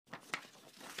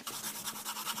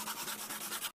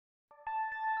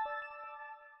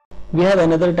We have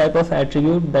another type of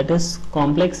attribute, that is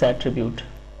complex attribute.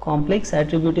 Complex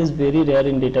attribute is very rare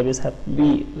in database.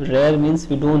 Rare means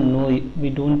we don't know, we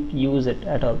don't use it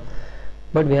at all,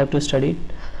 but we have to study it.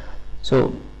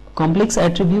 So complex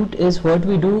attribute is what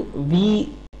we do, we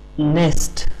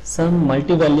nest some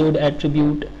multi-valued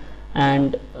attribute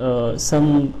and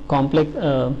some complex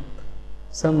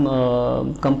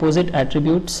composite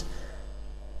attributes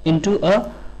into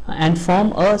a and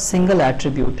form a single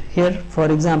attribute. Here for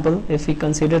example, if we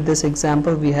consider this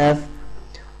example, we have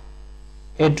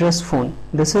address phone.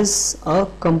 This is a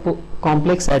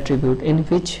complex attribute in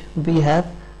which we have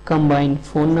combined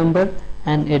phone number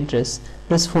and address.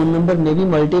 This phone number may be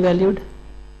multi-valued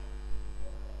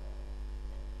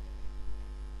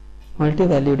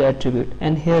attribute,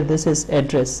 and here this is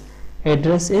address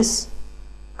is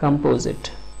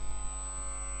composite.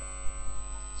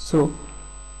 So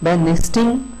by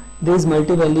nesting this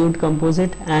multi-valued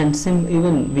composite, and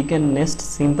even we can nest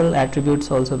simple attributes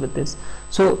also with this.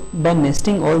 So by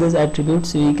nesting all these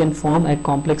attributes, we can form a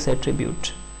complex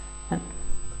attribute,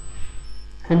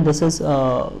 and this is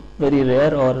very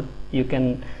rare, or you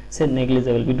can say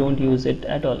negligible. We don't use it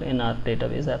at all in our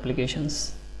database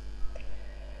applications.